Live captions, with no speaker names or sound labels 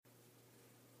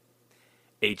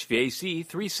HVAC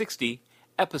 360,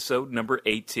 episode number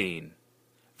 18,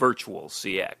 Virtual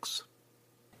CX.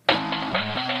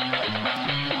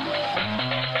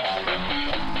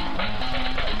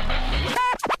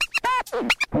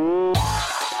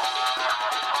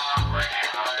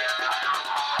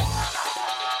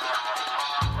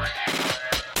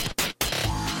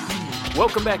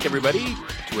 Welcome back, everybody,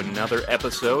 to another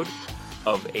episode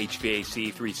of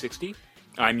HVAC 360.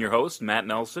 I'm your host, Matt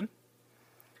Nelson.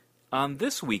 On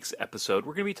this week's episode,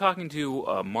 we're going to be talking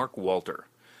to Mark Walter,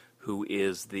 who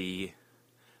is the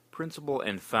principal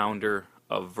and founder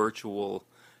of Virtual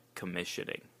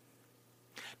Commissioning.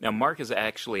 Now, Mark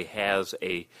actually has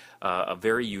a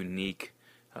very unique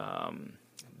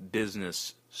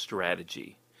business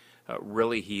strategy.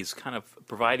 Really, he's kind of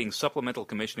providing supplemental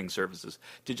commissioning services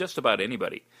to just about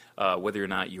anybody, whether or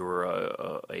not you're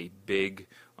a big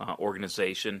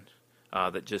organization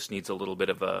that just needs a little bit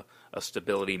of a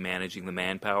stability managing the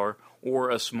manpower, or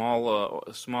a small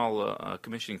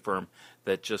commissioning firm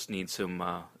that just needs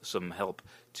some help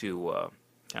to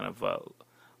kind of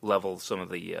level some of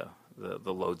the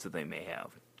loads that they may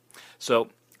have. So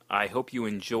I hope you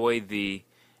enjoy the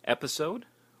episode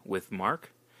with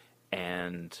Mark,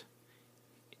 and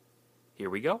here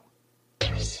we go.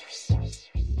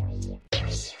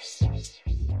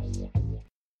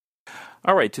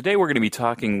 All right, today we're going to be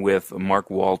talking with Mark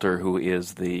Walter, who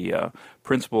is the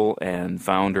principal and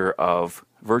founder of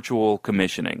Virtual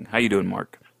Commissioning. How you doing,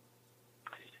 Mark?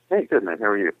 Hey, good, man. How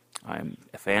are you? I'm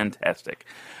fantastic.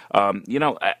 Tell me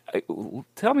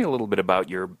a little bit about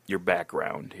your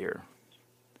background here.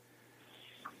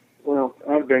 Well,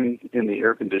 I've been in the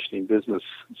air conditioning business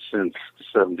since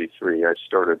 '73. I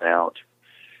started out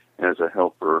as a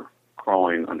helper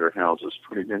crawling under houses,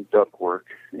 putting in ductwork,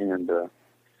 and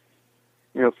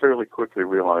fairly quickly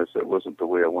realized that wasn't the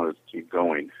way I wanted to keep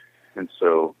going. And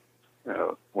so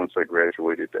once I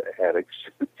graduated to attics,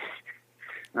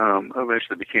 I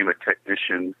eventually became a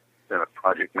technician, then a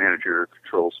project manager,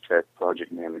 controls tech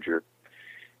project manager,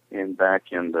 and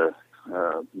back in the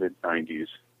mid-'90s,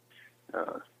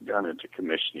 got into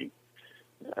commissioning.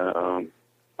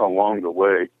 Along the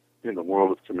way, in the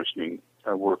world of commissioning,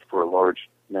 I worked for a large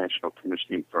national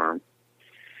commissioning firm,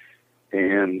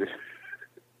 and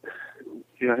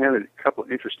I had a couple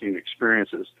of interesting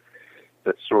experiences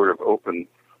that sort of opened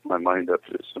my mind up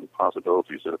to some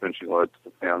possibilities that eventually led to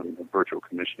the founding of Virtual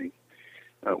Commissioning.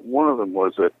 One of them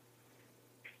was that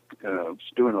I was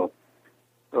doing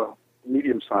a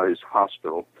medium-sized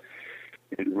hospital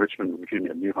in Richmond,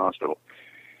 Virginia, a new hospital.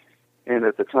 And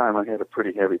at the time, I had a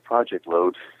pretty heavy project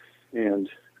load, and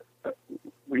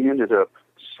we ended up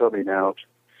subbing out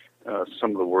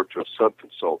some of the work to a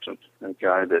sub-consultant, a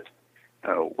guy that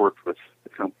worked with the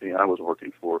company I was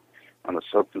working for on a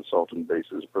sub-consultant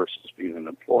basis versus being an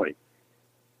employee.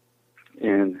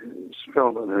 And this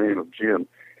fellow by the name of Jim.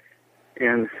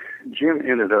 And Jim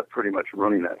ended up pretty much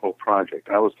running that whole project.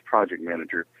 I was the project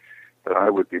manager, but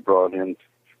I would be brought in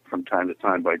from time to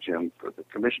time by Jim for the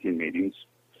commissioning meetings.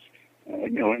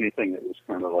 Anything that was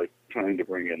kind of like trying to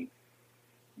bring in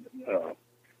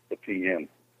the PM.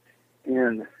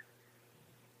 And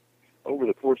over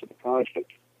the course of the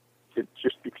project, it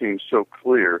just became so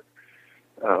clear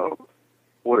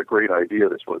what a great idea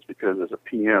this was, because as a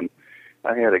PM,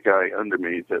 I had a guy under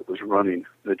me that was running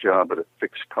the job at a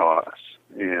fixed cost.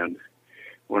 And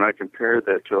when I compared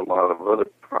that to a lot of other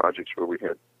projects where we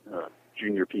had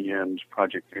junior PMs,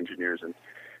 project engineers, and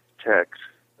techs,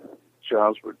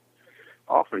 jobs would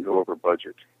often go over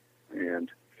budget.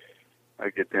 And I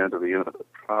get down to the end of the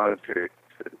project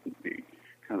and be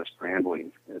kind of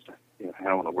scrambling as to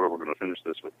how in the world we're going to finish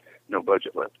this with no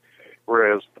budget left.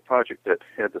 Whereas the project that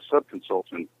had the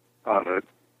sub-consultant on it,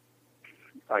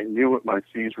 I knew what my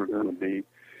fees were going to be.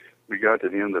 We got to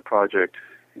the end of the project,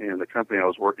 and the company I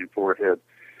was working for had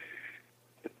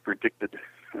predicted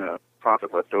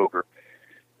profit left over.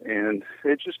 And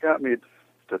it just got me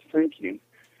to thinking,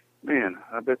 man,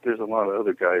 I bet there's a lot of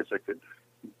other guys that could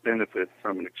benefit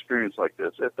from an experience like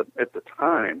this. At the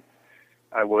time,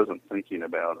 I wasn't thinking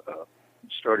about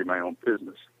starting my own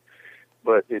business,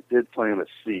 but it did plant a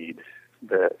seed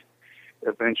that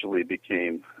eventually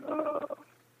became,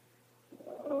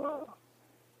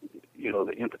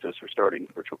 the impetus for starting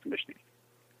Virtual Commissioning.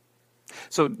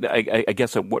 So I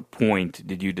guess at what point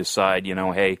did you decide,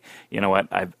 hey, you know what,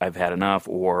 I've had enough,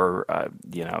 or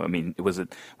was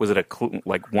it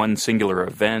like one singular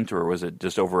event, or was it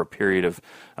just over a period of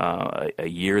a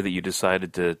year that you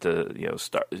decided to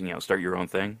start your own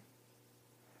thing?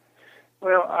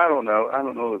 Well, I don't know. I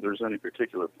don't know that there's any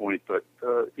particular point, but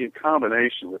in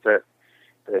combination with that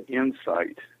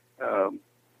insight,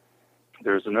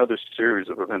 there's another series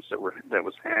of events that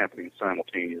was happening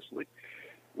simultaneously.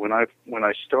 When I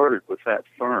started with that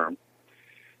firm,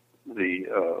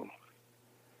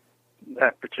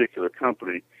 that particular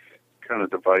company kind of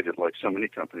divided, like so many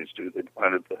companies do. They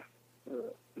divided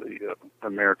the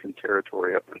American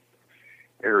territory up in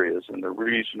areas, and the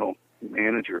regional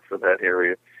manager for that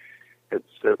area had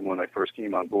said when I first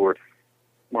came on board,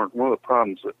 Mark, one of the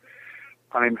problems that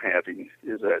I'm having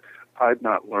is that I've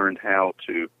not learned how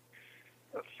to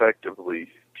effectively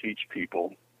teach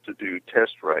people to do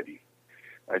test writing.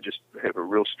 I just have a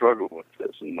real struggle with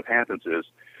this, and what happens is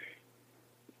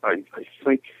I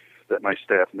think that my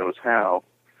staff knows how,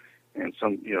 and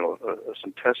some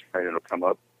test writing will come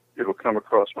up. It'll come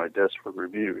across my desk for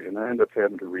review, and I end up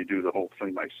having to redo the whole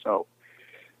thing myself.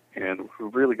 And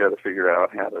we've really got to figure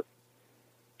out how to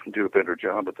do a better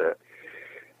job at that.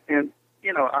 And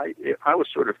I was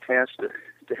sort of tasked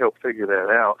to help figure that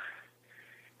out,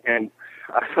 and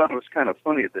I thought it was kind of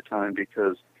funny at the time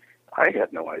because I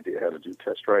had no idea how to do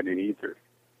test writing either.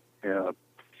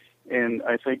 And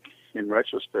I think in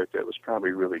retrospect that was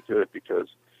probably really good because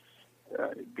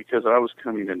I was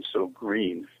coming in so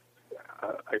green.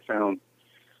 I found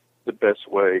the best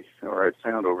way, or I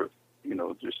found over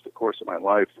just the course of my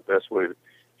life, the best way, if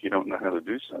you don't know how to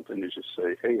do something, is just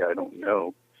say, hey, I don't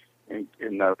know, and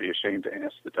not be ashamed to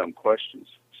ask the dumb questions.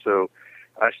 So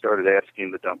I started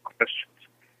asking the dumb questions,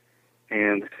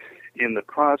 and in the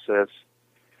process,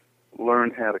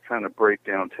 learned how to kind of break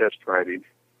down test writing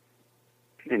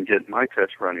and get my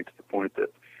test writing to the point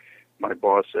that my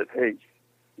boss said, hey,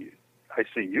 I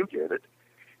see you get it.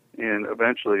 And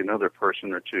eventually another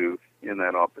person or two in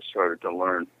that office started to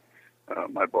learn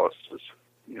my boss's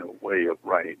way of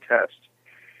writing tests.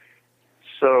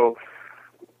 So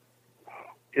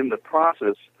in the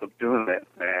process of doing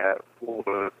that,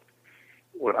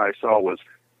 what I saw was,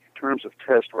 in terms of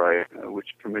test writing, which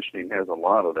commissioning has a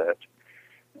lot of that,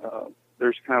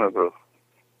 there's kind of a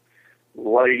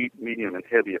light, medium, and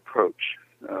heavy approach.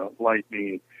 Light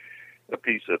being a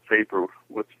piece of paper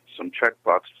with some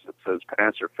checkboxes that says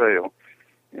pass or fail,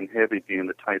 and heavy being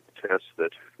the type of tests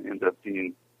that end up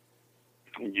being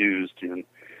used in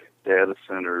data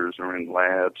centers or in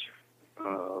labs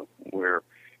where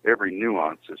every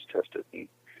nuance is tested, and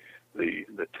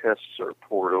the tests are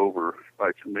poured over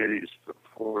by committees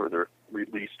before they're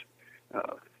released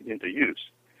into use.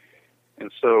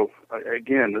 And so,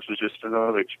 again, this was just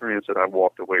another experience that I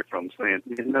walked away from saying,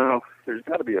 there's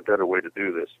got to be a better way to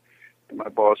do this. And my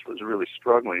boss was really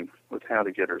struggling with how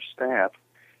to get her staff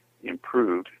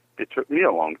improved. It took me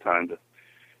a long time to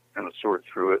kind of sort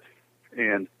through it.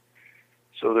 And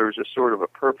so there was just sort of a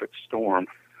perfect storm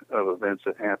of events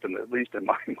that happened, at least in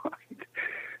my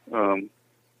mind,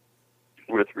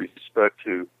 with respect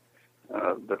to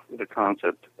the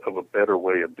concept of a better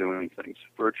way of doing things.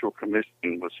 Virtual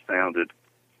commissioning was founded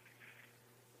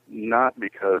not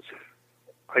because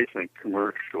I think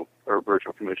commercial or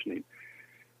virtual commissioning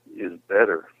is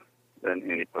better than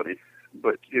anybody,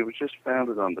 but it was just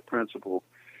founded on the principle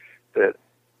that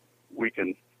we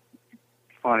can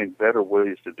find better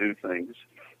ways to do things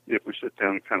if we sit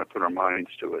down and kind of put our minds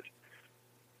to it.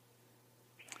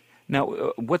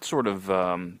 Now, what sort of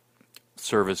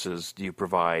services do you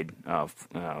provide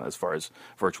as far as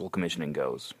virtual commissioning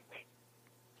goes?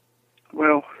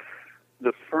 Well,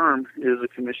 the firm is a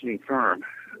commissioning firm,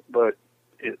 but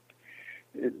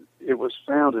it was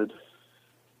founded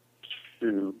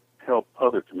to help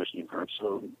other commissioning firms.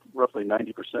 So roughly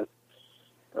 90%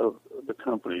 of the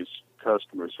company's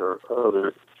customers are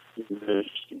other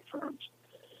commissioning firms.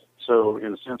 So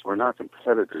in a sense, we're not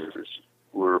competitors.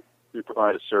 We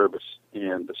provide a service,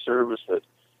 and the service that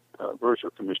virtual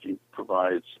commissioning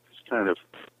provides is kind of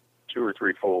two or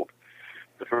threefold.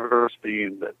 The first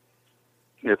being that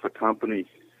if a company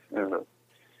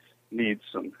needs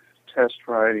some test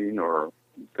writing or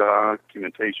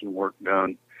documentation work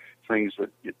done, things that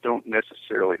you don't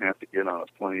necessarily have to get on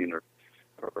a plane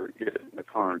or get in a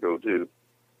car and go do,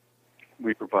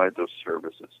 we provide those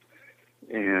services.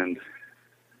 And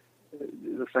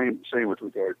the same with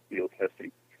regard to field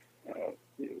testing.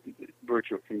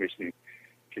 Virtual commissioning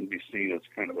can be seen as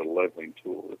kind of a leveling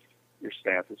tool. If your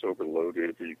staff is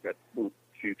overloaded or you've got a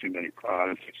few too many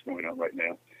projects going on right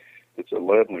now, it's a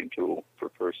leveling tool for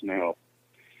personnel.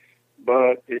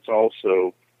 But it's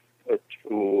also a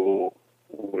tool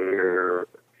where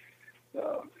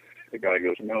the guy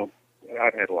goes,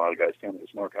 I've had a lot of guys tell me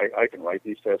this, Mark, I can write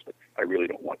these tests, but I really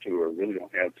don't want to or really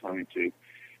don't have time to.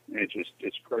 And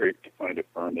it's great to find a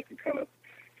firm that can kind of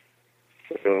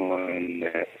fill in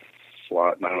that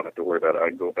slot, and I don't have to worry about it. I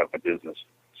can go about my business.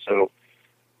 So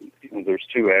there's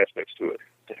two aspects to it: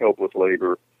 to help with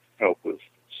labor, help with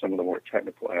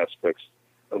technical aspects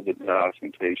of the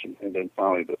documentation, and then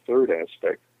finally the third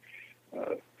aspect,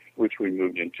 which we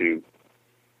moved into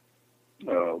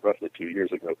roughly 2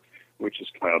 years ago, which is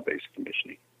cloud-based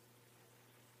commissioning.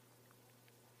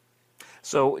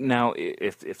 So now,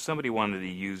 if somebody wanted to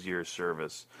use your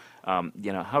service,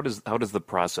 how does the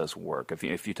process work?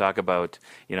 If you talk about,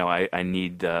 I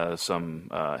need some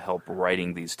help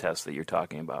writing these tests that you're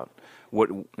talking about,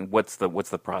 what's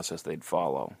the process they'd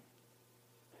follow?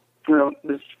 Well,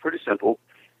 it's pretty simple.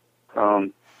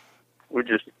 We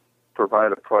just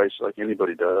provide a price like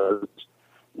anybody does.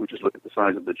 We just look at the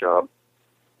size of the job,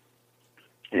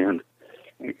 and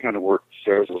we kind of work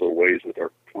several ways with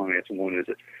our clients. And one is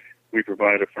that we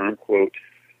provide a firm quote.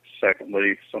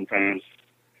 Secondly, sometimes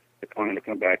the client will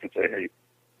come back and say, hey,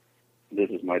 this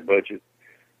is my budget,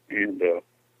 and,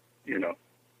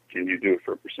 can you do it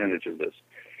for a percentage of this?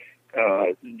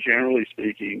 Generally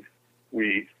speaking,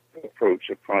 we approach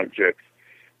a project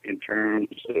in terms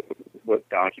of what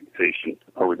documentation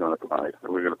are we going to provide.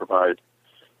 Are we going to provide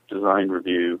design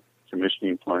review,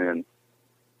 commissioning plan?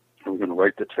 Are we going to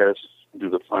write the tests, do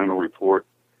the final report,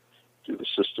 do the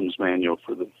systems manual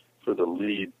for the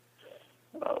lead?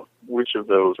 Which of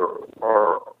those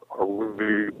are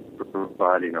we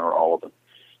providing, or all of them?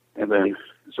 And then,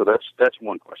 so that's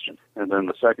one question. And then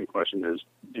the second question is,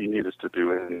 do you need us to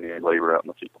do any labor out in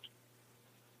the field?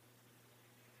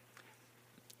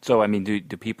 So, I mean, do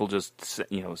people just,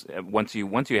 once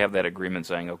you have that agreement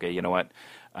saying, okay, you know what,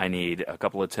 I need a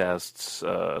couple of tests,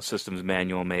 a systems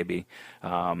manual maybe,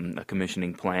 a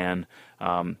commissioning plan,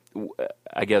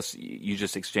 I guess you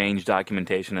just exchange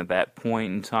documentation at that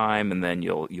point in time, and then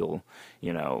you'll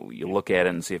look at it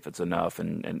and see if it's enough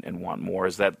and want more.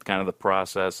 Is that kind of the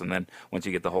process? And then once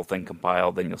you get the whole thing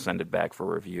compiled, then you'll send it back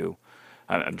for review.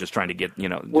 I'm just trying to get,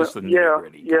 just the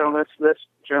nitty-gritty. Yeah, that's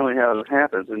generally how it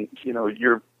happens. And,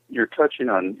 you're touching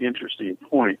on an interesting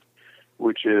point,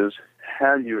 which is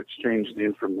how you exchange the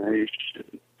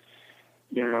information.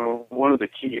 One of the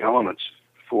key elements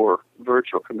for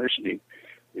virtual commissioning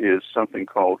is something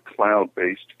called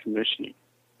cloud-based commissioning.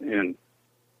 And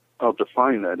I'll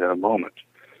define that in a moment.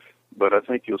 But I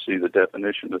think you'll see the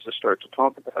definition as I start to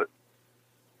talk about it.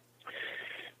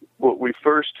 What we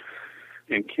first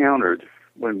encountered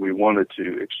when we wanted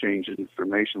to exchange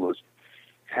information was,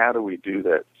 how do we do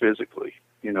that physically?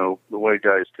 The way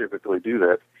guys typically do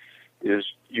that is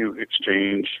you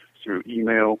exchange through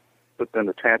email, but then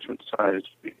attachment size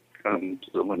becomes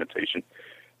the limitation.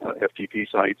 FTP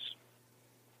sites,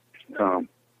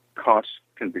 costs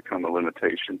can become a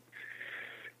limitation.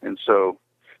 And so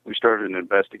we started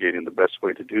investigating the best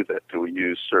way to do that. Do we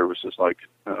use services like,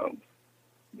 I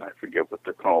forget what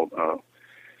they're called, where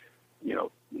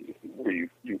you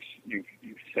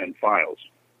send files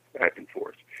back and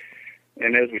forth.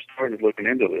 And as we started looking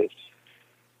into this,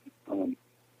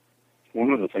 one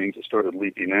of the things that started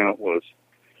leaking out was,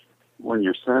 when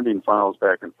you're sending files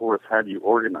back and forth, how do you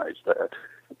organize that,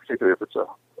 particularly if it's a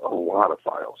lot of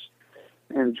files?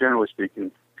 And generally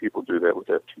speaking, people do that with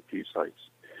FTP sites.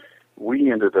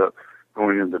 We ended up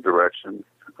going in the direction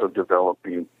of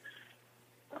developing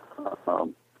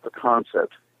the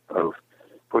concept of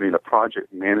putting a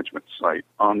project management site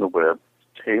on the web,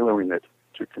 tailoring it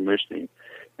to commissioning,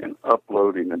 and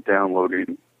uploading and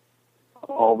downloading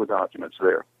all the documents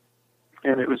there.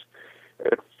 And it was,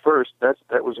 at first, that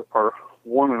was our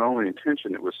one and only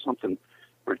intention. It was something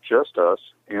for just us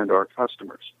and our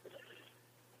customers.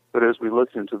 But as we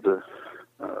looked into the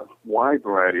wide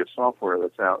variety of software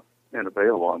that's out and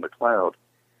available on the cloud,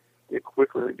 it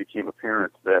quickly became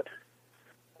apparent that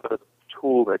a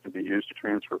tool that can be used to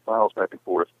transfer files back and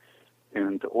forth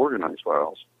and to organize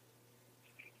files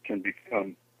can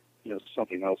become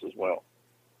something else as well.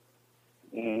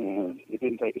 And it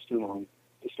didn't take us too long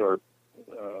to start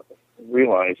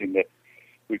realizing that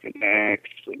we can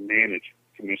actually manage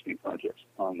commissioning projects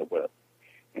on the web.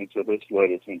 And so this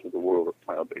led us into the world of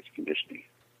cloud-based commissioning.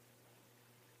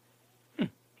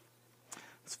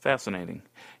 It's fascinating.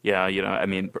 Yeah,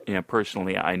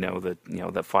 personally, I know that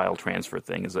that file transfer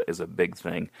thing is a big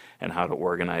thing, and how to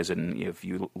organize it. And if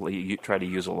you try to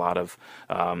use a lot of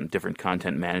different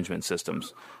content management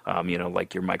systems,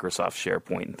 like your Microsoft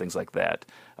SharePoint and things like that,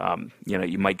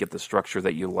 you might get the structure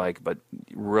that you like, but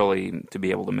really to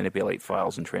be able to manipulate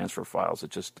files and transfer files,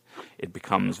 it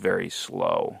becomes very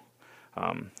slow.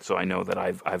 So I know that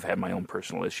I've had my own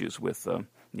personal issues with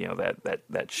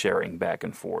that sharing back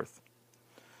and forth.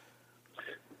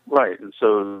 Right, and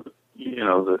so,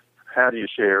 how do you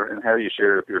share, and how do you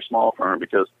share if you're a small firm?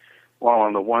 Because while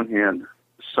on the one hand,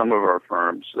 some of our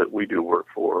firms that we do work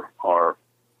for are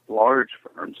large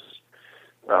firms,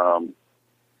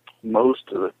 most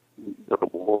of the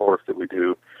work that we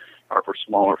do are for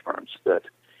smaller firms that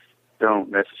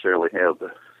don't necessarily have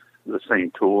the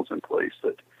same tools in place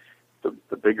that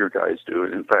the bigger guys do.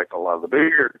 And in fact, a lot of the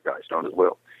bigger guys don't as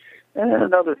well. And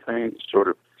another thing sort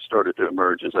of started to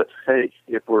emerge is that, hey,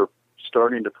 if we're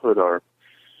starting to put our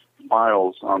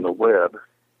files on the web,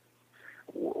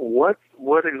 what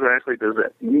exactly does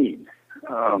that mean?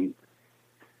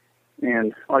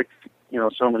 And like,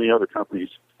 so many other companies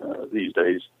these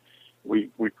days, we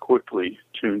quickly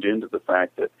tuned into the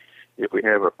fact that if we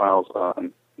have our files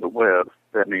on the web,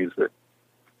 that means that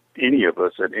any of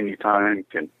us at any time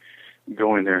can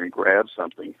go in there and grab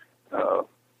something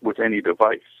with any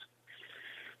device.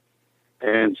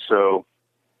 And so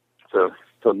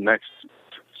the next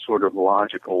sort of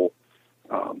logical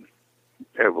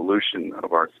evolution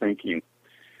of our thinking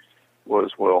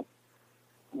was, well,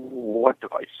 what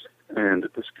device? And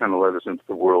this kind of led us into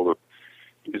the world of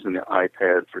using the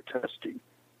iPad for testing.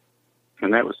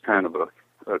 And that was kind of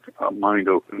a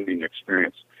mind-opening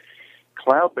experience.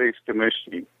 Cloud-based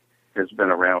commissioning has been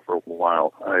around for a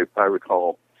while. I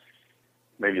recall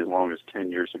maybe as long as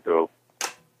 10 years ago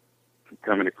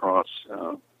coming across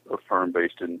a firm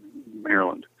based in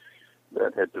Maryland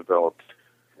that had developed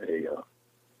a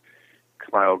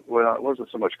cloud, well, it wasn't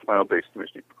so much cloud-based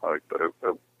commissioning product, but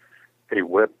a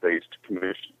web-based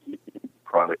commissioning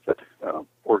product that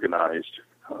organized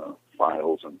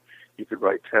files, and you could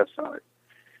write tests on it.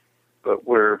 But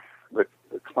where the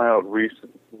cloud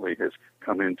recently has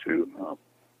come into,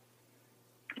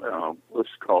 let's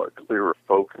call it clearer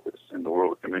focus in the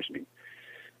world of commissioning,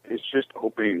 it's just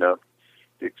opening up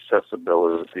the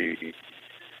accessibility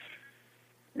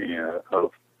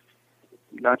of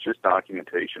not just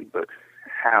documentation, but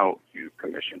how you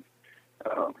commission.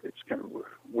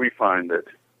 We find that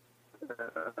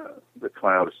the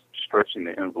cloud is stretching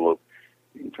the envelope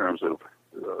in terms of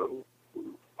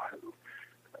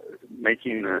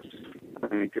making us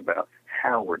think about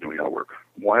how we're doing our work.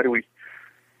 Why do we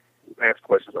ask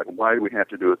questions like, why do we have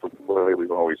to do it the way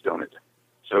we've always done it?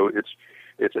 So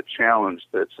it's a challenge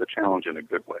that's a challenge in a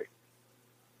good way.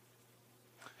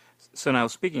 So now,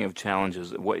 speaking of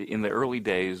challenges, in the early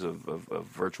days of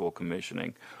virtual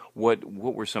commissioning, what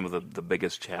were some of the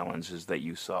biggest challenges that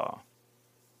you saw?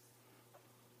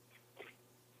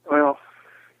 Well,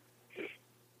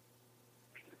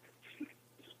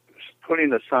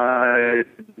 putting aside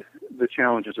the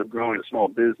challenges of growing a small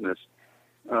business,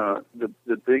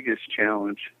 the biggest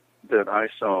challenge that I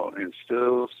saw and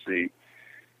still see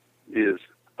is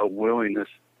a willingness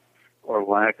or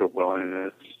lack of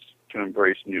willingness to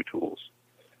embrace new tools.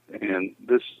 And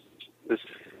this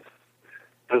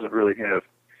doesn't really have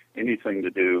anything to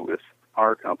do with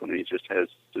our company. It just has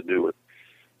to do with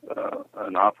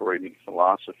an operating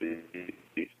philosophy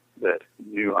that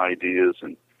new ideas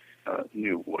and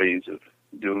new ways of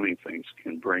doing things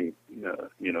can bring,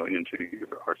 into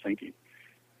our thinking.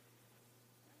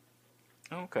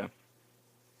 Okay.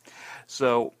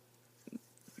 So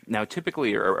now,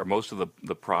 typically, are most of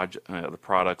the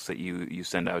products that you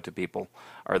send out to people,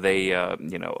 are they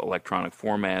electronic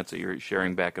formats that you're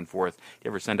sharing back and forth? Do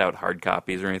you ever send out hard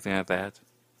copies or anything like that?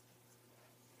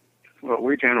 What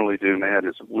we generally do, Matt,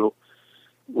 is we'll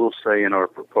say in our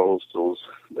proposals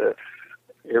that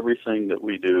everything that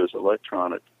we do is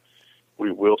electronic.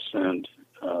 We will send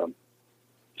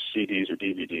CDs or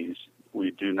DVDs.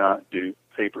 We do not do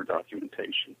paper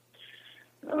documentation.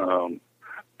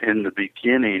 In the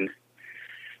beginning,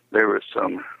 there was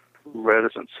some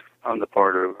reticence on the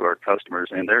part of our customers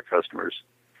and their customers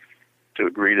to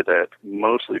agree to that,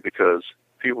 mostly because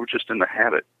people were just in the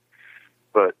habit.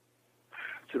 But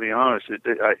to be honest,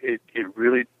 it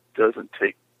really doesn't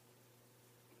take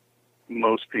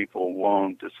most people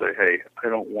long to say, hey, I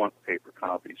don't want paper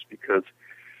copies, because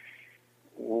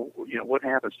what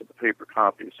happens to the paper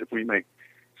copies if we make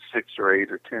 6 or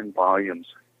 8 or 10 volumes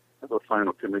of a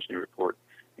final commissioning report?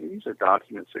 And these are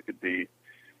documents that could be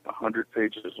 100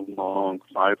 pages long,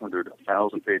 500,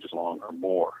 1,000 pages long, or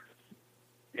more.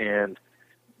 And,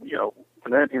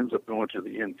 when that ends up going to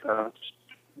the end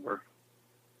customer,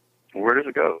 where does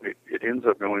it go? It ends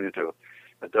up going into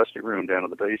a dusty room down in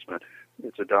the basement.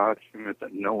 It's a document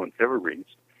that no one ever reads.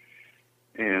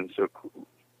 And so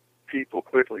people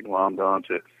quickly glommed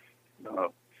onto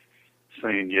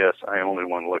saying, yes, I only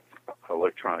want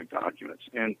electronic documents.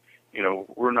 And,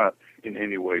 we're not in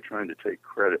any way trying to take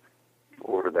credit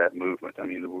for that movement. I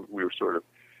mean, we were sort of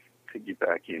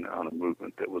piggybacking on a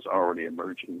movement that was already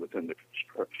emerging within the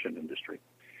construction industry.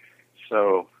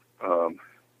 So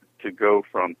to go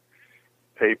from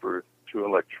paper to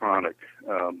electronic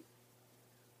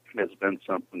has been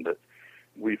something that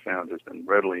we found has been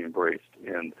readily embraced,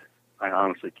 and I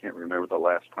honestly can't remember the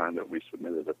last time that we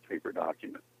submitted a paper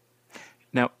document.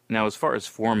 Now, as far as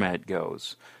format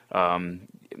goes,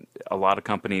 a lot of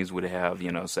companies would have,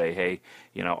 say, hey,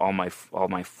 all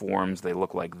my forms, they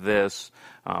look like this.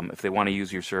 If they want to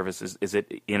use your service, is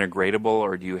it integratable,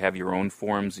 or do you have your own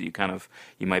forms that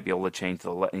you might be able to change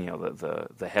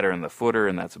the header and the footer,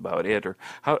 and that's about it? Or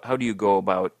how do you go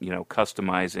about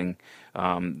customizing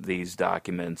these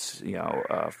documents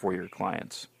for your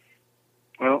clients?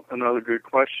 Well, another good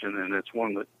question, and it's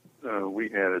one that we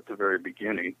had at the very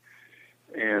beginning.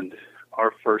 And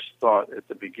our first thought at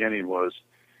the beginning was,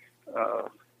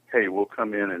 hey, we'll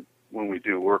come in, and when we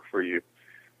do work for you,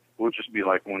 we'll just be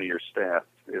like one of your staff.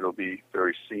 It'll be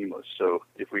very seamless. So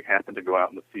if we happen to go out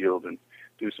in the field and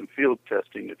do some field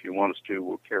testing, if you want us to,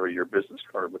 we'll carry your business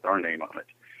card with our name on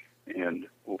it. And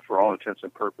for all intents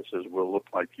and purposes, we'll look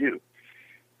like you.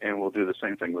 And we'll do the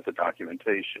same thing with the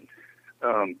documentation.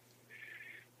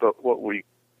 But what we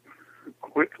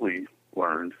quickly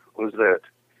learned was that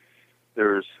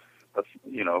there's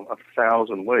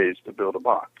 1,000 ways to build a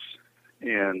box,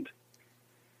 and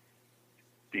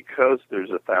because there's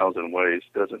 1,000 ways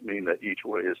doesn't mean that each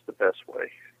way is the best way.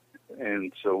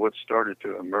 And so what started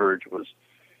to emerge was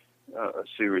a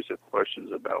series of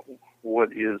questions about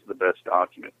what is the best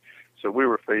document. So we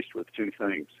were faced with two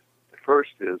things. The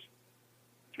first is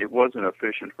it wasn't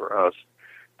efficient for us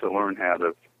to learn how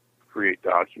to create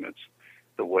documents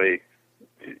the way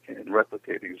and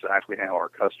replicate exactly how our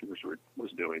customers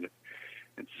was doing it.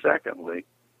 And secondly,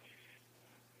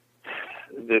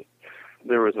 that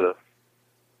there was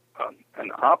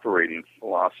an operating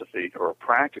philosophy or a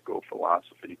practical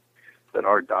philosophy that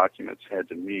our documents had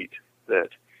to meet that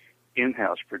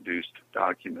in-house produced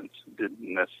documents didn't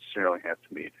necessarily have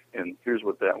to meet. And here's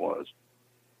what that was.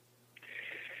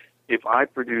 If I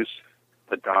produce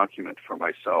a document for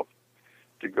myself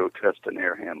to go test an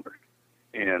air handler,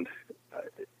 and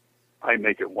I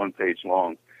make it one page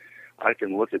long, I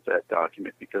can look at that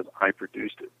document because I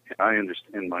produced it, and I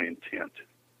understand my intent,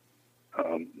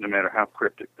 no matter how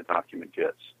cryptic the document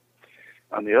gets.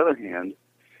 On the other hand,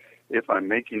 if I'm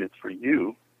making it for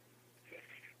you,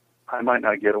 I might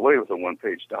not get away with a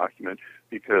one-page document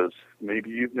because maybe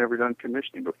you've never done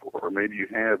commissioning before, or maybe you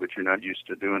have, but you're not used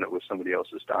to doing it with somebody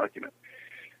else's document.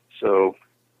 So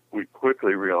we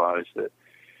quickly realized that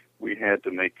we had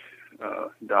to make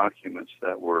documents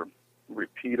that were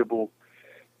repeatable,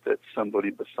 that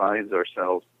somebody besides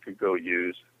ourselves could go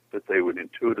use, that they would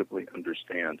intuitively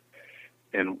understand.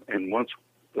 And once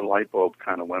the light bulb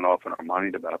kind of went off in our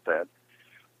mind about that,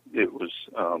 it was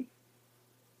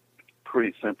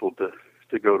pretty simple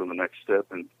to go to the next step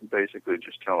and basically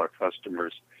just tell our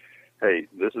customers, hey,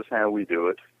 this is how we do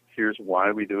it. Here's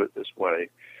why we do it this way.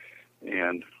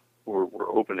 And we're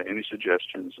open to any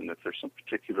suggestions, and if there's some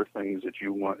particular things that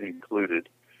you want included,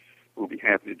 we'll be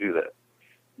happy to do that.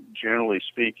 Generally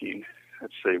speaking, I'd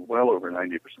say well over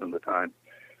 90% of the time,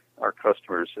 our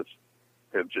customers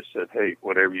have just said, hey,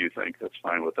 whatever you think, that's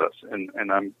fine with us. And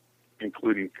I'm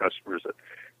including customers that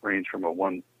range from a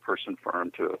one-person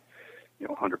firm to a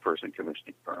 100-person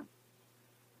commissioning firm.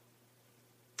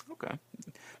 Okay,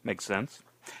 makes sense.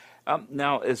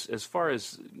 Now, as far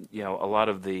as a lot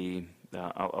of the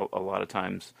a lot of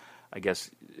times, I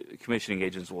guess commissioning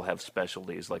agents will have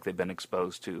specialties, like they've been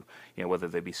exposed to, whether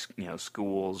they be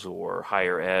schools or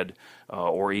higher ed,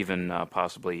 or even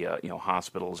possibly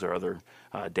hospitals or other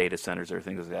data centers or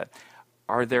things like that.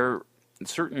 Are there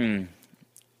certain,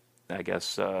 I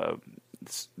guess,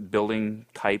 building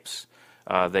types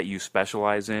that you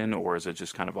specialize in, or is it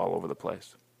just kind of all over the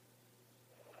place?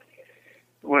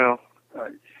 Well,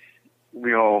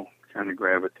 we all kind of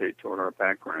gravitate toward our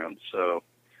background. So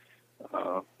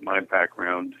my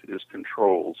background is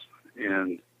controls,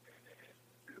 and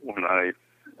when I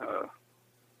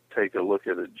take a look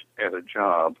at a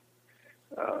job,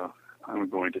 I'm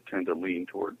going to tend to lean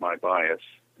toward my bias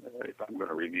if I'm going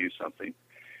to review something.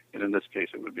 And in this case,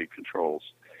 it would be controls,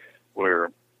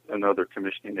 where another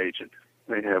commissioning agent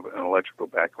may have an electrical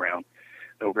background,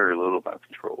 know very little about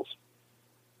controls.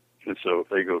 And so if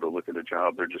they go to look at a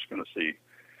job, they're just going to see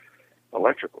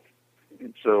electrical.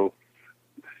 And so,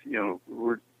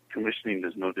 commissioning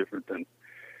is no different than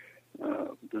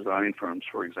design firms,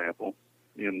 for example,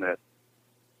 in that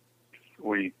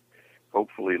we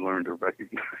hopefully learn to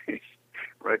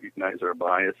recognize our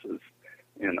biases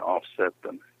and offset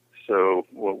them. So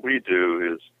what we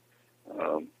do is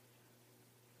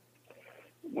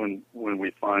when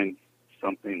we find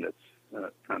something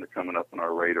that's kind of coming up on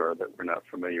our radar that we're not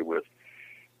familiar with,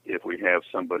 if we have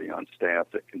somebody on staff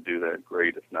that can do that,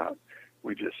 great. If not,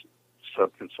 we just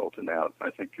sub-consult it out. I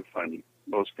think you'll find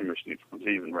most commissioning firms,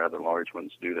 even rather large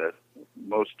ones, do that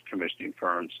most commissioning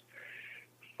firms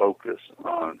focus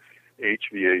on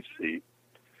HVAC.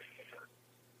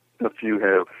 A few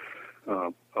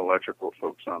have electrical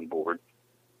folks on board.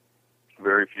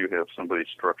 Very few have somebody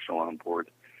structural on board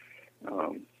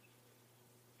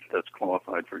that's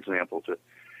qualified, for example, to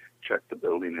check the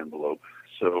building envelope.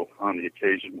 So on the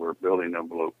occasion where a building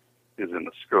envelope is in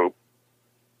the scope,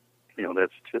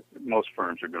 most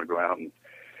firms are going to go out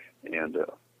and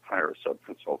hire a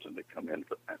sub-consultant to come in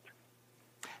for that.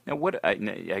 Now, I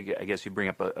guess you bring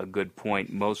up a good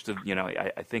point. Most of,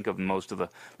 I think of most of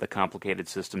the complicated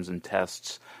systems and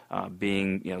tests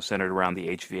being, centered around the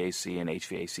HVAC and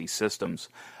HVAC systems.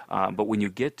 But when you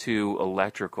get to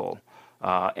electrical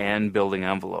and building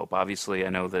envelope, obviously I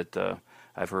know that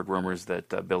I've heard rumors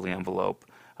that building envelope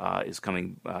is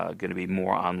going to be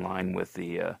more online with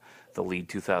the LEED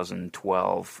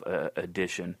 2012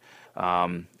 edition.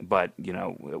 But,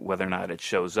 whether or not it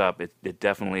shows up, it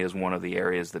definitely is one of the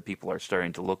areas that people are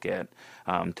starting to look at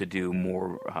to do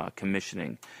more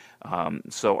commissioning.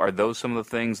 So are those some of the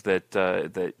things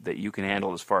that you can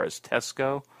handle as far as tests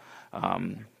go?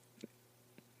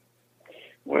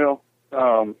 Well,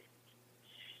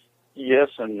 yes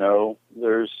and no.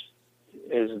 There's,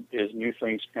 as new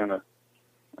things kind of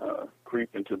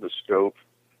creep into the scope,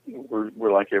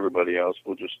 we're like everybody else.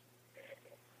 We'll just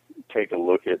take a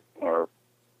look at our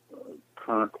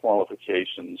current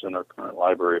qualifications and our current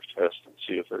library of tests and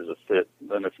see if there's a fit.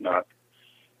 Then if not,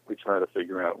 we try to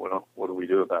figure out, well, what do we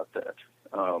do about that?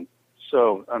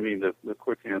 So, I mean, the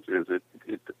quick answer is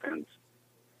it depends.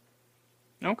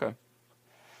 Okay.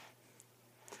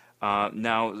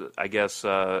 Now, I guess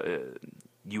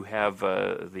you have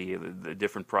the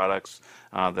different products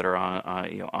that are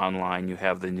on online. You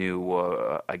have the new,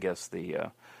 I guess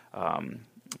the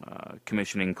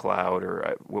commissioning cloud,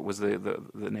 or what was the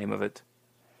name of it?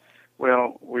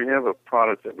 Well, we have a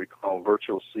product that we call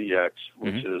Virtual CX,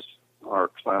 which is our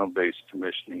cloud-based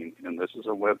commissioning, and this is a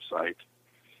website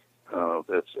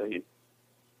that's a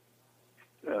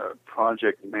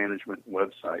project management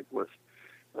website with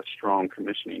a strong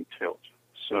commissioning tilt.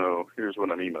 So here's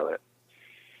what I mean by that.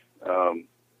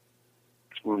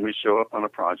 When we show up on a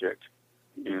project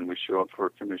and we show up for a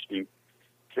commissioning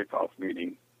kickoff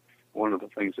meeting, one of the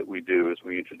things that we do is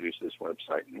we introduce this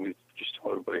website, and we just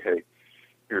tell everybody, hey,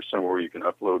 here's somewhere you can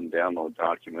upload and download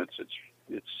documents.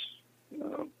 It's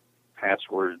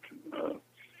password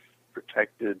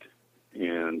protected,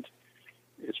 and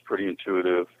it's pretty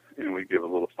intuitive, and we give a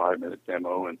little 5-minute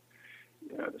demo and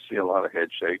see a lot of head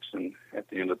shakes, and at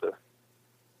the end of the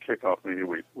kickoff meeting,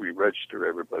 we register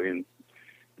everybody, and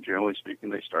generally speaking,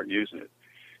 they start using it.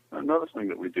 Another thing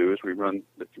that we do is we run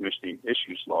the commissioning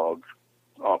issues log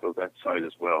off of that site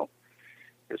as well.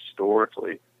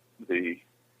 Historically, the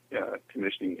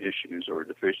commissioning issues or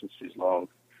deficiencies log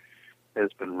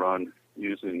has been run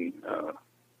using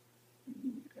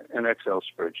an Excel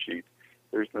spreadsheet.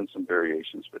 There's been some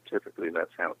variations, but typically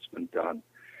that's how it's been done.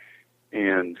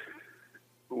 And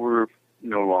we're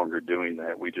no longer doing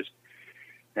that. We just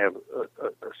have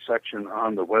a section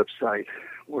on the website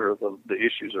where the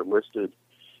issues are listed.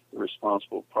 The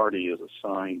responsible party is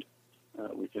assigned.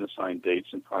 We can assign dates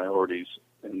and priorities,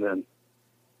 and then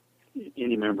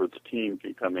any member of the team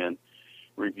can come in,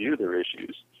 review their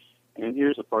issues. And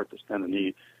here's the part that's kind of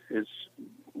neat, is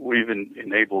we've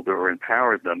enabled or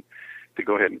empowered them to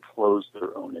go ahead and close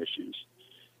their own issues.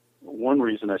 One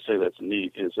reason I say that's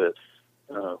neat is that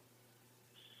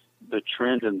the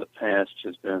trend in the past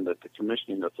has been that the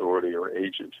commissioning authority or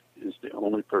agent is the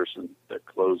only person that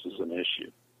closes an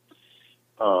issue.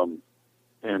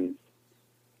 And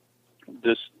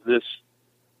this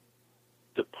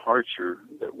departure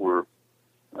that we're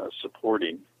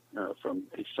supporting from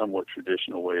a somewhat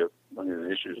traditional way of running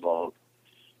an issues log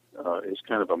is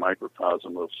kind of a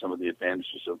microcosm of some of the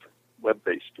advantages of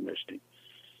web-based commissioning.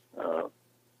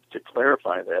 To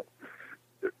clarify that,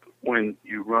 when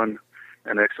you run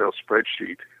an Excel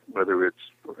spreadsheet, whether it's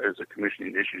as a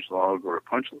commissioning issues log or a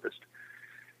punch list,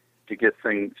 to get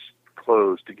things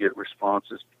closed, to get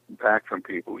responses back from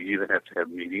people, you either have to have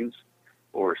meetings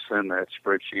or send that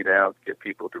spreadsheet out, get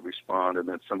people to respond, and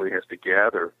then somebody has to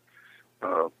gather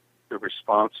the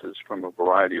responses from a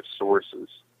variety of sources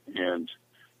and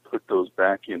put those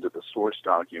back into the source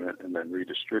document and then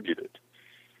redistribute it.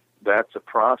 That's a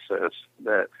process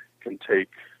that can take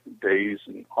days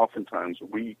and oftentimes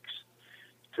weeks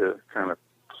to kind of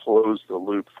close the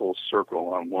loop full circle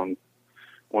on one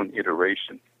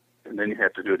iteration. And then you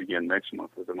have to do it again next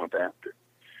month or the month after.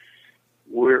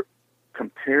 We're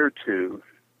compared to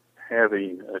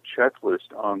having a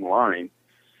checklist online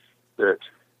that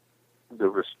the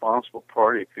responsible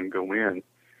party can go in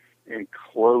and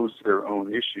close their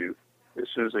own issue as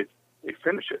soon as they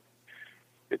finish it.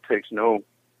 It takes no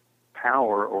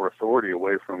power or authority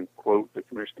away from, quote, the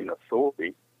commissioning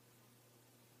authority,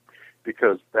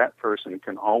 because that person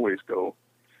can always go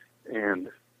and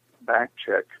back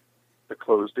check the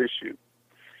closed issue.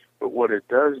 But what it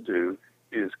does do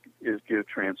is give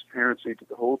transparency to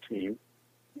the whole team,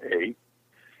 A,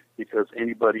 because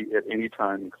anybody at any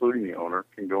time, including the owner,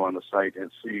 can go on the site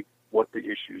and see what the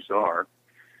issues are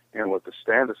and what the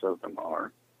status of them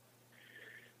are.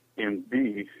 And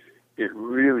B, it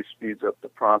really speeds up the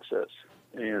process.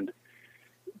 And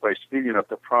by speeding up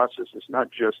the process, it's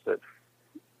not just that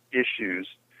issues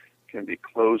can be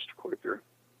closed quicker,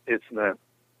 it's that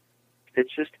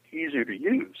it's just easier to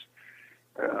use.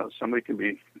 Somebody can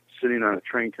be sitting on a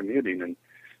train commuting and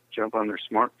jump on their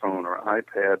smartphone or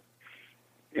iPad,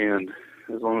 and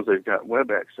as long as they've got web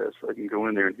access, they can go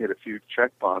in there and hit a few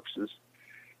check boxes,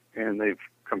 and they've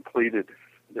completed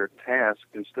their task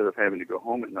instead of having to go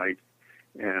home at night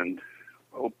and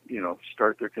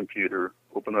start their computer,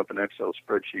 open up an Excel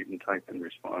spreadsheet, and type in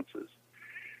responses.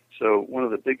 So one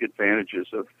of the big advantages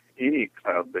of any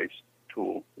cloud-based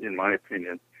tool, in my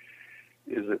opinion,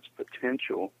 is its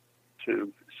potential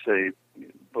to save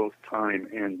both time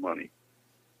and money.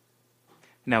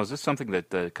 Now, is this something that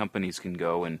the companies can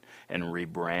go and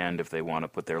rebrand if they want to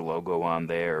put their logo on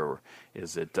there, or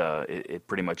is it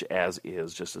pretty much as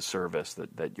is, just a service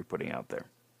that you're putting out there?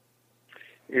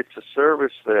 It's a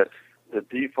service that the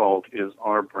default is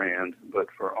our brand, but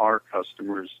for our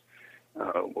customers,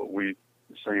 what we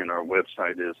say in our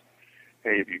website is,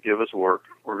 hey, if you give us work,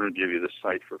 we're going to give you this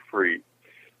site for free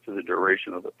for the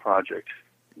duration of the project.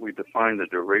 We define the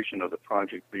duration of the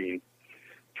project being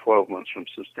 12 months from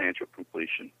substantial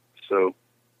completion. So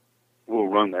we'll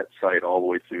run that site all the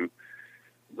way through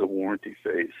the warranty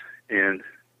phase. And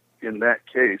in that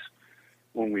case,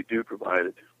 when we do provide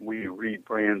it, we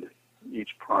rebrand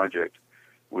each project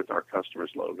with our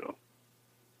customer's logo.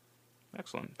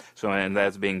 Excellent. So, and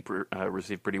that's being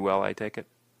received pretty well, I take it?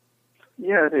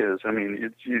 Yeah, it is. I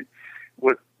mean,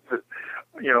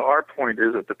 our point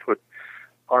isn't to put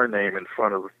our name in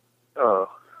front of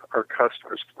our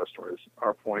customers.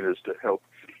 Our point is to help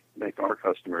make our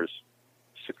customers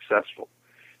successful.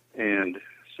 And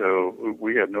so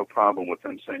we have no problem with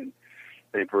them saying,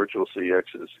 hey, Virtual CX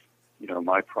is,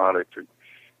 my product,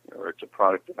 or it's a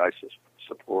product that I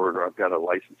support, or I've got a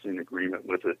licensing agreement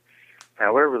with it.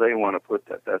 However they want to put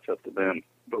that, that's up to them.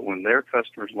 But when their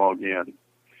customers log in,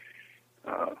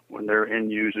 when their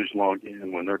end users log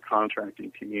in, when their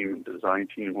contracting team, design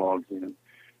team logs in,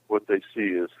 what they see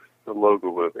is the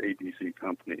logo of ABC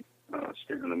Company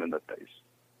staring them in the face.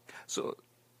 So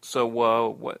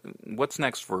what's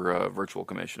next for virtual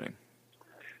commissioning?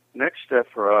 Next step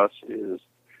for us is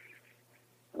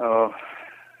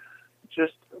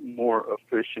just more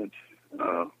efficient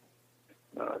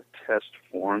test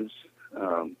forms.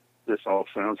 This all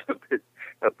sounds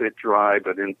a bit dry,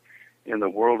 but in the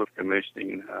world of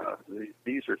commissioning,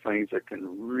 these are things that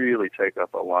can really take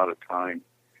up a lot of time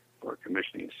for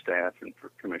commissioning staff and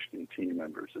for commissioning team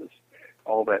members, is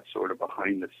all that sort of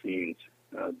behind-the-scenes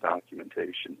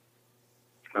documentation.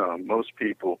 Most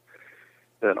people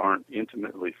that aren't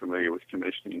intimately familiar with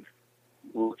commissioning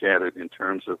look at it in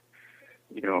terms of,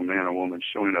 a man or woman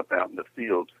showing up out in the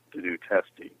field to do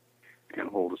testing and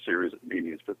hold a series of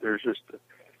meetings. But there's just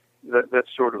that's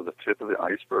sort of the tip of the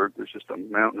iceberg. There's just a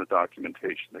mountain of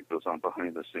documentation that goes on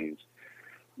behind the scenes.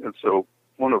 And so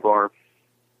one of our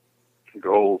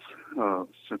goals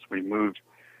since we moved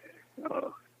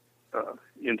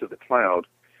into the cloud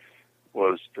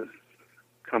was to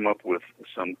come up with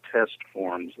some test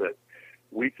forms that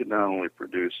we could not only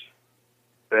produce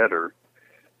better,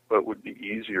 but would be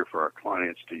easier for our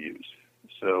clients to use.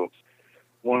 So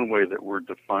one way that we're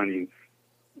defining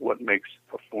what makes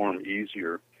a form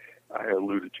easier, I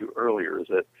alluded to earlier, is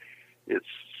that it's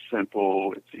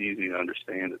simple, it's easy to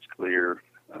understand, it's clear.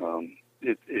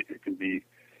 It can be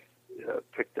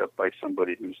picked up by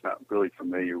somebody who's not really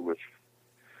familiar with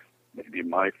maybe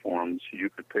my forms. You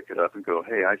could pick it up and go,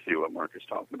 hey, I see what Mark is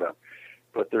talking about.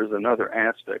 But there's another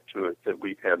aspect to it that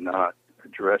we have not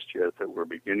addressed yet that we're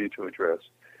beginning to address,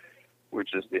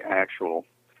 which is the actual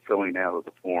filling out of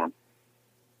the form.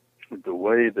 The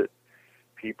way that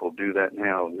people do that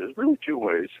now, there's really two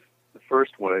ways. The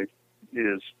first way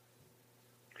is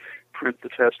print the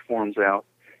test forms out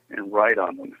and write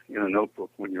on them in a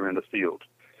notebook when you're in the field.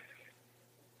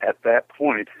 At that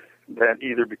point, that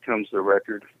either becomes the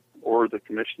record, or the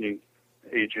commissioning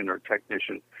agent or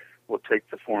technician will take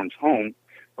the forms home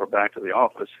or back to the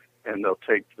office, and they'll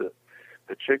take the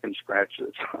chicken scratch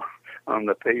that's on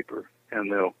the paper,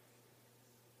 and they'll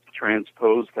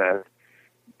transpose that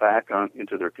back on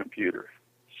into their computer.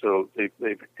 So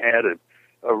they've added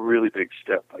a really big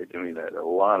step by doing that, a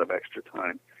lot of extra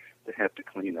time to have to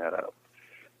clean that up.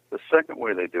 The second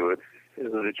way they do it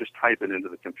is that they just type it into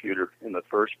the computer in the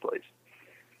first place.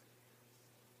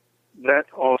 That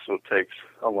also takes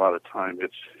a lot of time.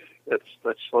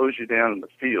 That slows you down in the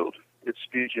field. It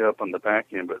speeds you up on the back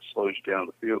end, but it slows you down in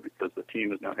the field because the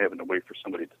team is now having to wait for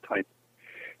somebody to type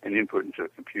and input into a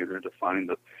computer to find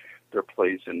their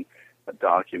place in a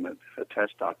document, a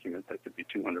test document that could be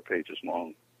 200 pages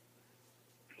long.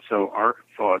 So our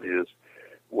thought is,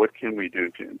 what can we do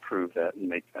to improve that and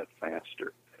make that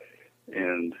faster?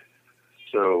 And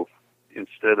so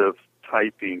instead of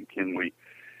typing, can we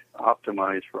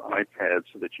optimize for iPads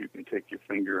so that you can take your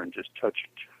finger and just touch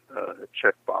a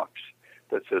checkbox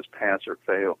that says pass or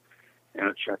fail, and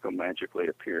a check will magically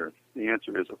appear? The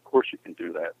answer is, of course you can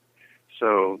do that.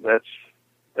 So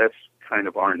that's kind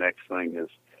of our next thing is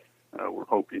we're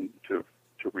hoping to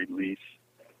release,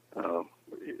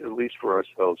 at least for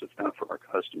ourselves, if not for our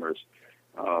customers,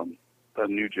 a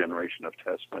new generation of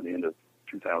tests by the end of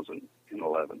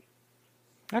 2011.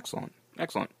 Excellent.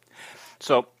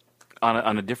 So,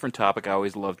 on a different topic, I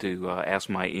always love to ask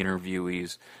my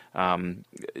interviewees,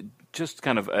 just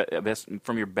kind of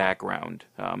from your background,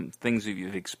 things that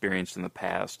you've experienced in the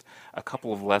past, a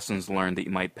couple of lessons learned that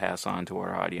you might pass on to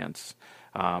our audience.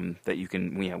 That you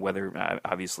can, whether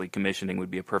obviously commissioning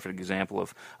would be a perfect example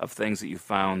of things that you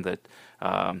found that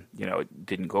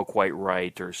didn't go quite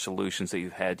right, or solutions that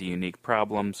you've had to unique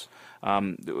problems.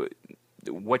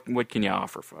 What can you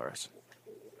offer for us?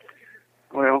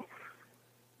 Well,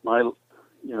 my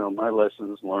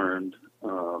lessons learned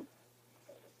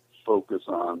focus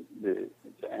on the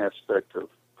aspect of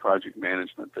project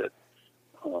management that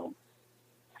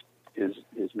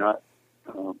is not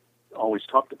always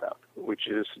talked about, which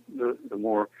is the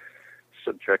more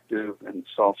subjective and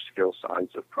soft skill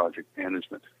sides of project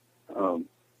management. I'll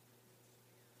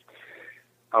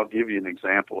give you an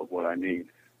example of what I mean.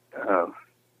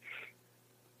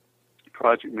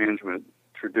 Project management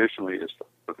traditionally is thought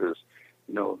of as,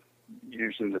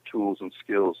 using the tools and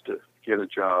skills to get a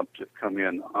job to come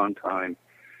in on time,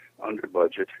 under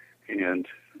budget, and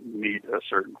meet a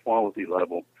certain quality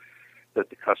level that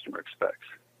the customer expects.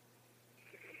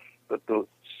 But the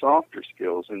softer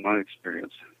skills, in my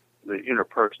experience, the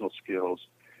interpersonal skills,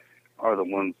 are the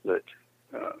ones that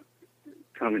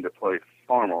come into play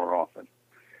far more often.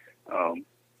 I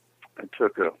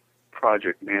took a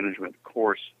project management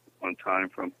course one time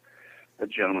from a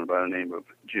gentleman by the name of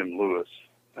Jim Lewis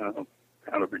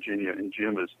out of Virginia, and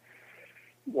Jim is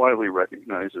widely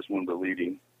recognized as one of the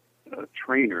leading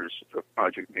trainers of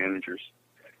project managers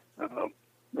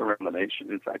around the nation,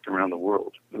 in fact, around the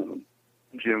world.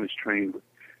 Jim has trained with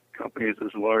companies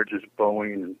as large as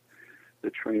Boeing and the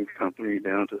train company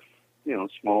down to,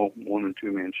 small 1- and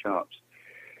 2-man shops.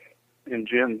 And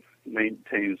Jim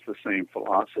maintains the same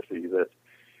philosophy that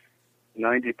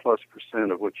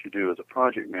 90+% of what you do as a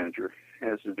project manager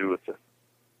has to do with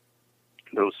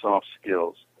those soft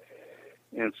skills.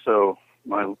 And so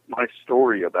my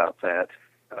story about that,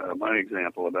 my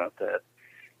example about that,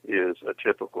 is a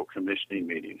typical commissioning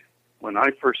meeting. When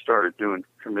I first started doing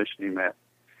commissioning, Matt,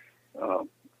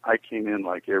 I came in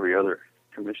like every other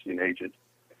commissioning agent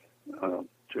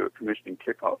to a commissioning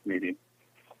kickoff meeting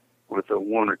with a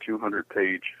 100 or 200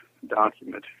 page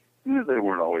document. They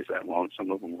weren't always that long.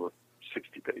 Some of them were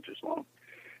 60 pages long,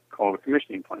 called a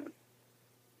commissioning plan.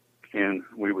 And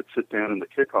we would sit down in the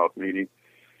kickoff meeting,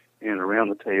 and around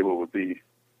the table would be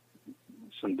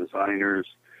some designers,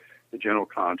 the general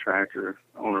contractor,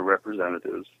 owner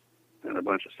representatives, and a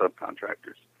bunch of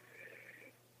subcontractors.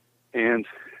 And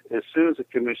as soon as a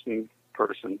commissioning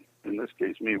person, in this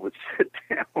case me, would sit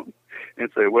down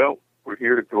and say, well, we're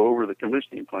here to go over the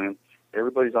commissioning plan,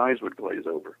 everybody's eyes would glaze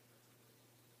over.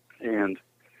 And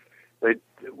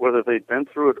whether they'd been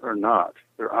through it or not,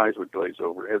 their eyes would glaze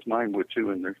over, as mine would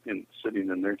too, sitting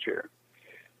in their chair,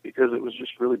 because it was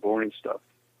just really boring stuff.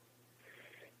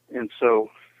 And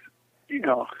so,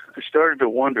 I started to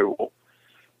wonder, well,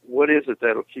 what is it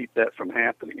that'll keep that from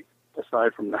happening,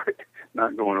 aside from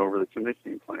not going over the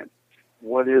commissioning plan?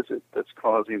 What is it that's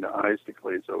causing the eyes to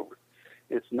glaze over?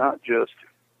 It's not just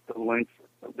the length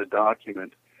of the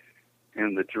document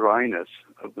and the dryness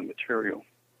of the material,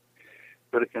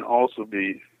 but it can also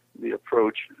be the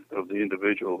approach of the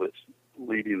individual that's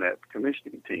leading that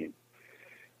commissioning team.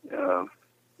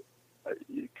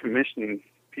 Commissioning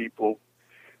people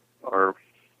are,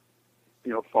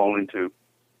 fall into,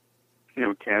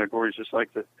 categories just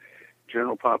like the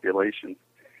general population.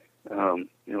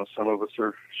 Some of us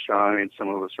are shy and some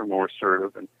of us are more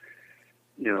assertive, and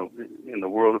in the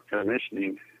world of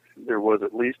commissioning, there was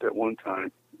at least at one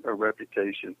time a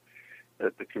reputation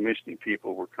that the commissioning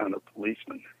people were kind of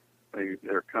policemen.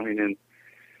 They're coming in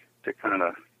to kind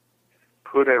of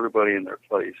put everybody in their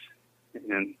place.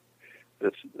 And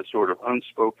the sort of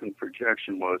unspoken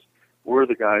projection was, we're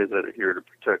the guys that are here to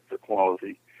protect the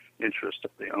quality interest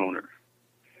of the owner.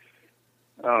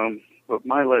 But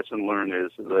my lesson learned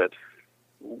is that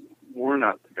we're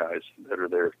not the guys that are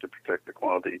there to protect the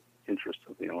quality interest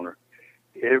of the owner.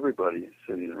 Everybody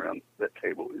sitting around that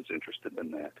table is interested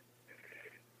in that.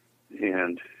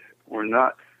 And we're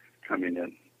not coming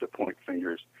in to point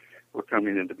fingers. We're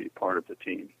coming in to be part of the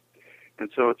team. And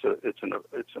so it's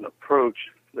an approach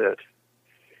that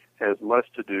has less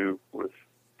to do with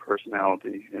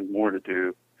personality and more to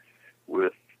do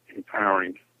with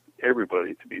empowering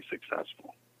everybody to be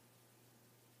successful.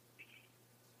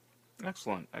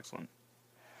 Excellent.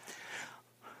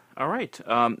 All right.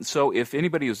 So if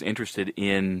anybody is interested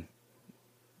in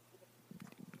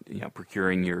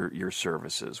procuring your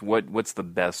services, what's the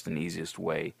best and easiest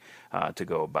way to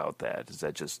go about that? Is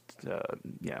that just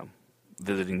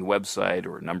visiting the website,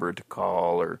 or a number to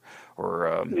call, or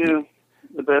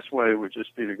the best way would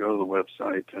just be to go to the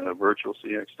website,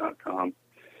 virtualcx.com,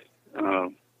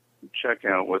 check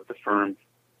out what the firm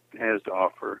has to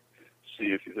offer,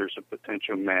 see if there's a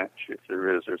potential match. If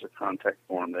there is, there's a contact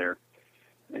form there,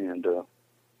 and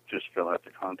just fill out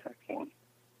the contact form.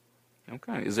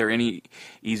 Okay. Is there any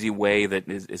easy way that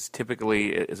is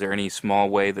there any small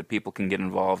way that people can get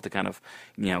involved to kind of,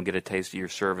 get a taste of your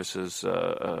services,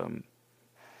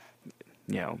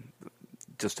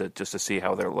 just to see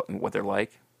what they're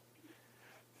like?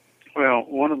 Well,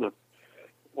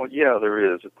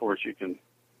 there is. Of course, you can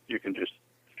just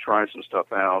try some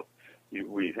stuff out.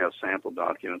 We have sample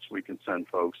documents we can send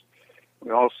folks.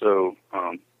 We also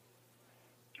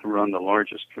run the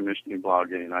largest commissioning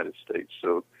blog in the United States,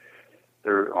 so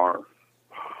there are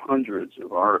hundreds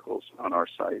of articles on our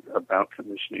site about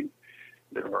commissioning.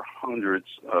 There are hundreds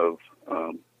of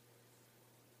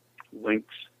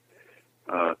links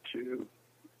to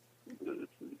the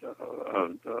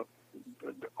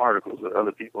articles that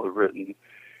other people have written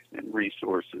and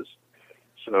resources.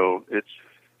 So it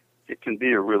can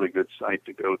be a really good site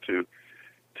to go to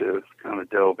kind of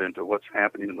delve into what's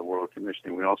happening in the world of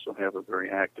commissioning. We also have a very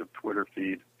active Twitter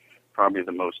feed, probably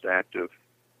the most active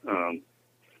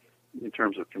in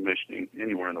terms of commissioning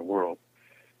anywhere in the world.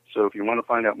 So if you want to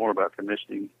find out more about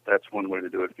commissioning, that's one way to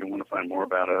do it. If you want to find more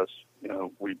about us,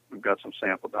 we've got some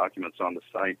sample documents on the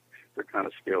site. They're kind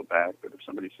of scaled back, but if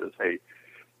somebody says, hey,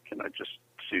 can I just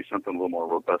see something a little more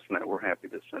robust than that, we're happy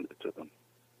to send it to them.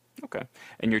 Okay.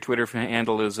 And your Twitter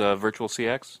handle is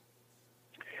VirtualCX?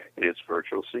 It's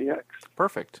VirtualCX.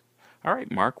 Perfect. All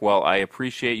right, Mark. Well, I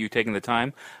appreciate you taking the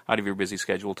time out of your busy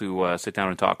schedule to sit down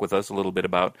and talk with us a little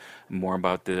bit more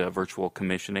about the virtual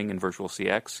commissioning and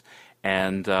VirtualCX,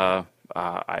 and I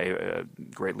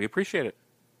greatly appreciate it.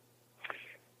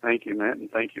 Thank you, Matt,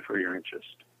 and thank you for your interest.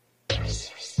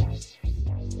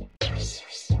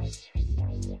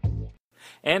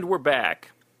 And we're back.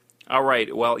 All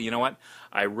right. Well, you know what?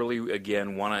 I really,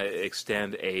 again, want to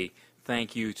extend a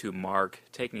thank you to Mark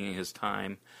taking his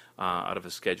time out of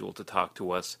his schedule to talk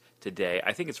to us today.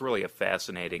 I think it's really a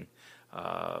fascinating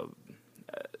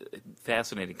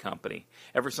company.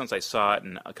 Ever since I saw it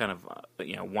and kind of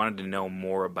wanted to know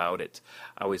more about it,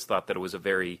 I always thought that it was a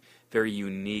very, very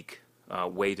unique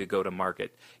way to go to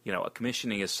market. A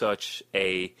commissioning is such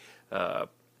a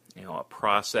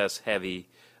process-heavy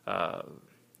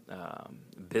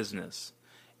business.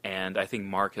 And I think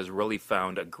Mark has really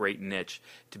found a great niche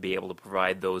to be able to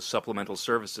provide those supplemental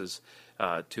services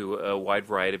to a wide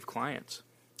variety of clients.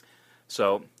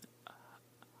 So,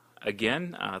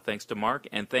 again, thanks to Mark,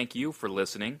 and thank you for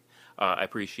listening. I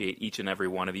appreciate each and every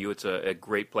one of you. It's a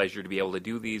great pleasure to be able to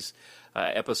do these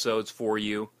episodes for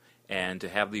you and to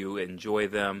have you enjoy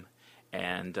them,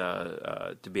 and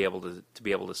to be able to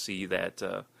see that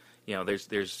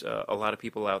there's a lot of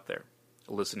people out there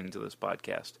listening to this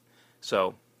podcast.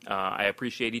 So I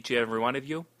appreciate each and every one of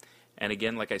you. And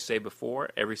again, like I say before,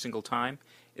 every single time,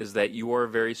 is that you are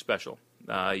very special.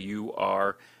 You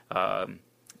are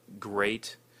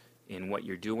great in what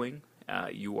you're doing.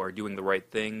 You are doing the right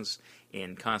things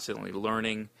and constantly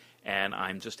learning. And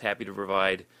I'm just happy to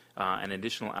provide an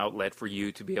additional outlet for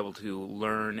you to be able to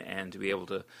learn and to be able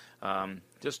to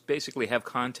just basically have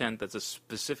content that's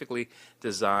specifically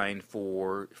designed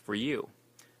for you.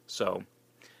 So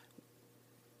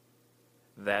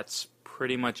that's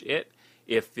pretty much it.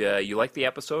 If you liked the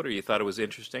episode or you thought it was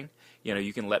interesting,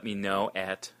 you can let me know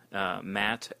at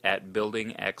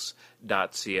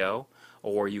matt@buildingx.co,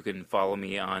 or you can follow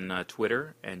me on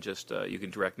Twitter and just you can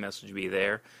direct message me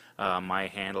there. My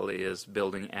handle is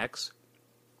BuildingX.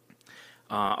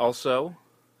 Also,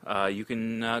 you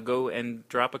can go and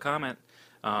drop a comment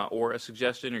or a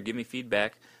suggestion or give me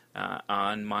feedback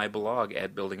on my blog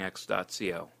at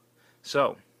buildingx.co.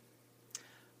 So,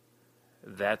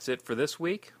 that's it for this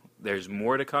week. There's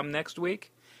more to come next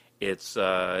week. It's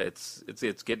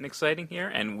getting exciting here,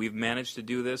 and we've managed to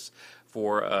do this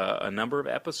for a number of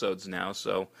episodes now.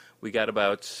 So we got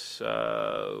about 6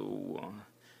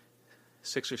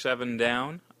 or 7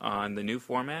 down on the new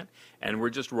format, and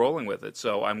we're just rolling with it.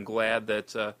 So I'm glad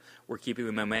that we're keeping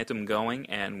the momentum going,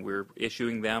 and we're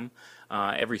issuing them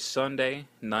every Sunday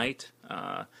night,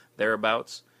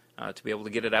 thereabouts, to be able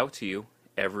to get it out to you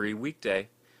every weekday,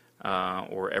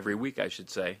 or every week, I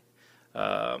should say.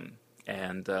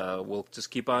 And we'll just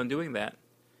keep on doing that.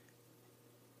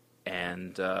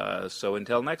 And so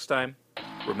until next time,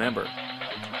 remember,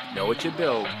 know what you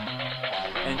build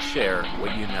and share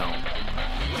what you know.